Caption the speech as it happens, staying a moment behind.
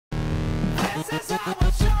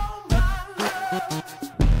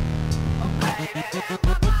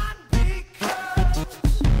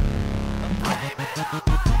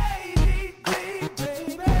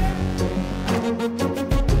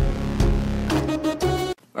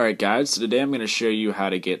Alright guys, so today I'm going to show you how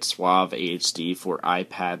to get Suave HD for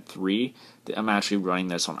iPad 3. I'm actually running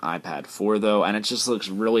this on iPad 4 though, and it just looks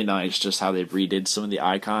really nice just how they've redid some of the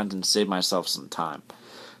icons and saved myself some time.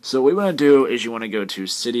 So what you want to do is you want to go to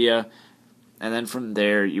Cydia, and then from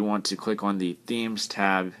there you want to click on the Themes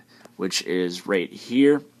tab, which is right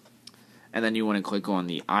here. And then you want to click on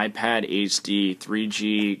the iPad HD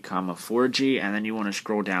 3G, 4G, and then you want to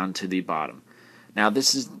scroll down to the bottom. Now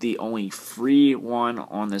this is the only free one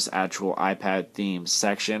on this actual iPad theme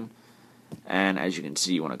section, and as you can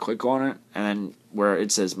see you want to click on it, and then where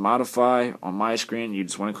it says modify on my screen you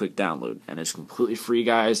just want to click download, and it's completely free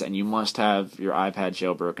guys, and you must have your iPad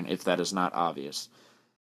jailbroken if that is not obvious.